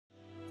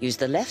Use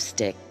the left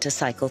stick to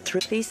cycle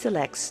through. Please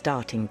select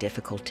starting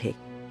difficulty.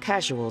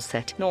 Casual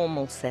set,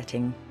 normal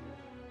setting.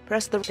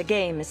 Press the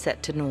game is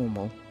set to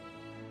normal.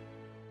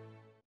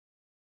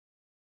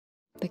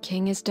 The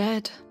king is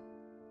dead.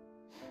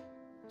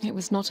 It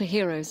was not a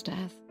hero's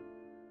death.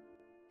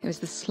 It was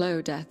the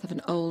slow death of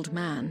an old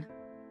man.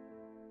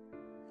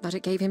 But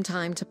it gave him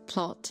time to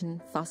plot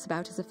and fuss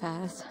about his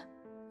affairs.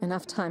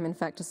 Enough time, in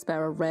fact, to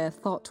spare a rare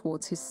thought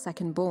towards his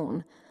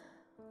second-born.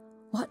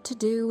 What to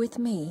do with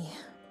me?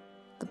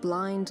 The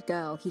blind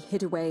girl he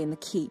hid away in the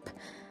keep.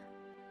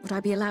 Would I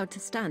be allowed to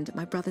stand at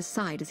my brother's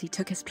side as he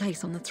took his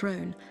place on the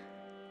throne?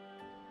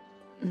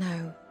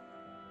 No.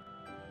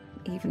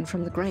 Even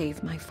from the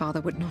grave, my father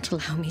would not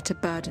allow me to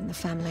burden the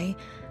family.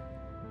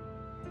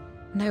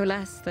 No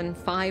less than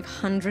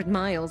 500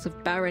 miles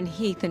of barren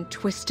heath and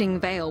twisting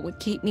vale would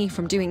keep me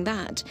from doing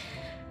that.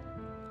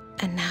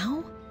 And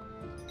now?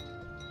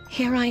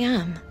 Here I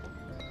am,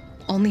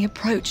 on the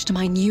approach to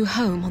my new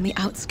home on the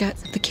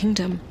outskirts of the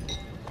kingdom.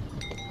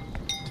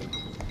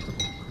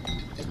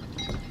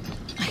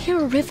 I hear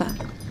a river.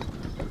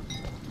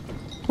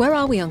 Where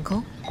are we,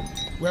 Uncle?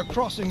 We're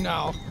crossing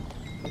now.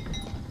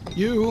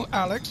 You,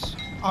 Alex,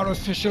 are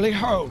officially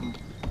home.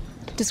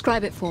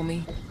 Describe it for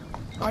me.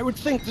 I would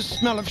think the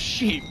smell of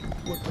sheep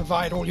would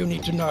provide all you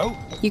need to know.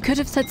 You could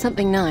have said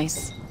something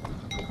nice.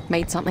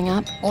 Made something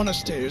up.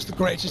 Honesty is the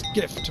greatest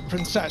gift a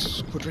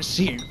princess could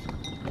receive.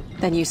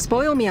 Then you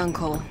spoil me,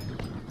 Uncle.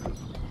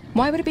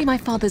 Why would it be my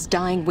father's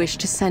dying wish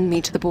to send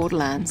me to the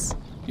borderlands?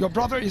 Your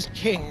brother is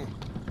king.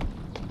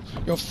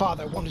 Your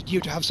father wanted you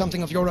to have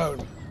something of your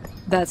own.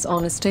 That's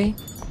honesty.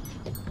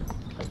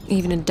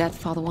 Even in death,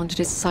 father wanted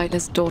his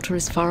sightless daughter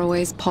as far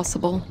away as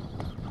possible.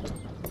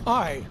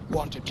 I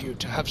wanted you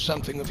to have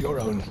something of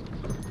your own.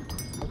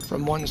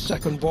 From one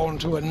second-born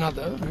to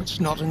another, it's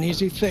not an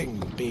easy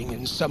thing being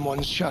in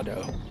someone's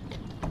shadow.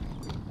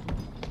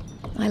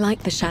 I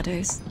like the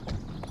shadows.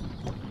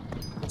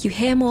 You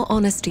hear more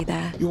honesty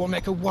there. You will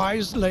make a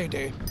wise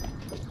lady,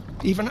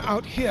 even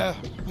out here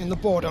in the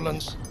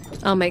borderlands.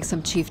 I'll make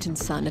some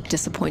chieftain's son a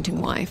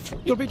disappointing wife.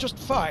 You'll be just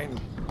fine.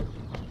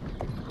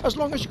 As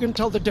long as you can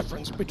tell the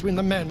difference between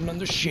the men and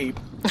the sheep.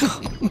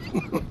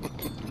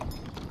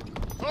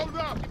 Hold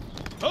up!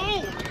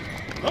 Hold!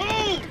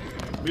 Hold!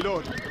 My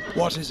lord.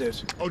 What is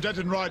it?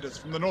 Odedan riders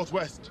from the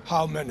northwest.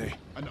 How many?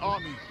 An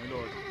army, my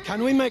lord.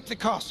 Can we make the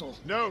castle?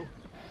 No.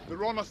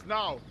 They're on us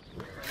now.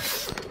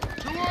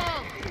 To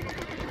arms!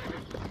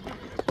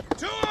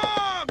 To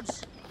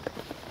arms!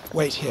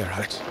 Wait here,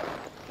 Alex.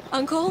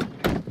 Uncle?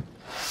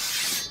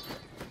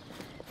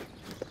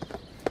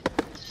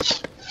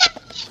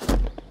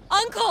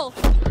 Uncle!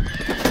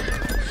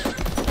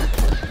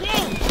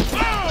 Whoa!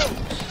 Whoa!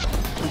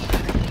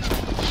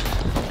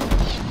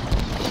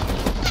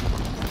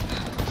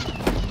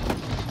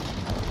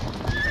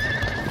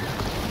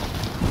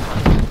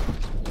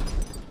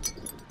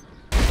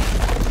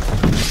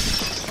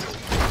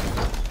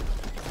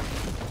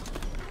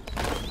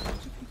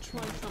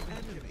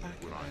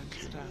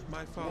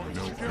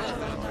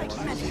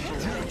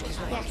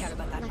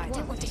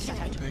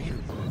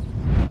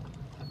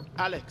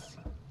 Alex!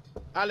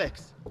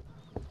 Alex!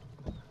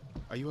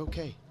 Are you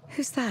okay?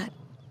 Who's that?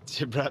 It's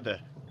your brother,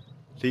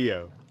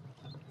 Theo.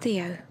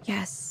 Theo,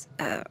 yes.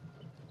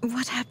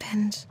 What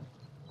happened?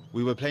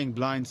 We were playing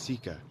Blind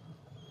Seeker.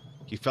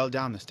 He fell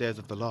down the stairs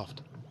of the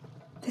loft.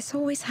 This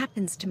always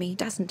happens to me,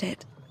 doesn't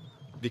it?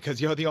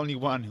 Because you're the only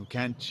one who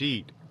can't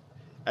cheat.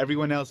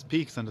 Everyone else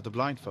peeks under the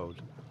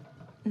blindfold.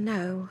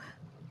 No.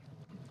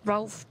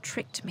 Rolf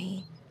tricked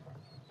me.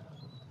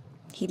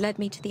 He led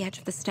me to the edge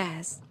of the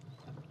stairs.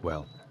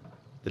 Well,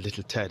 the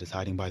little Ted is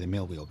hiding by the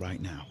mill wheel right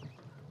now.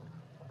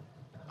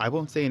 I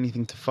won't say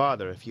anything to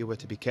Father if you were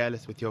to be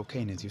careless with your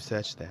cane as you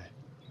search there.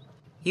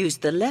 Use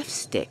the left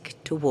stick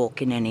to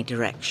walk in any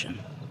direction.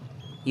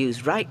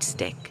 Use right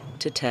stick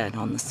to turn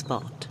on the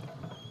spot.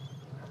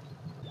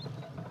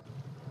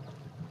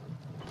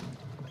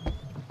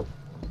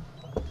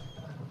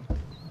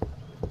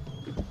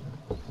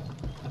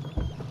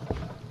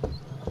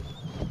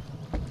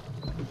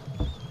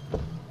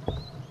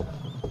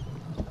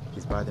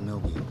 He's by the mill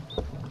wheel.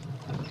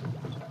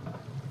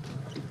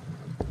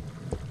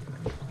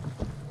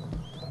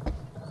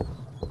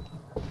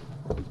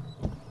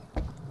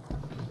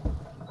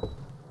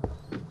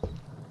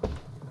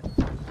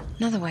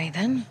 Another way,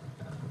 then.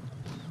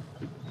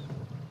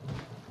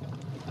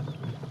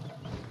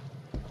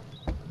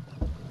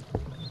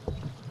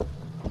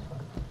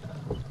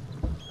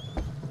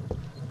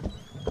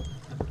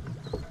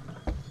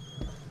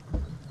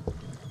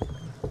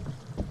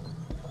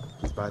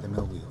 He's by the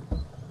mill wheel.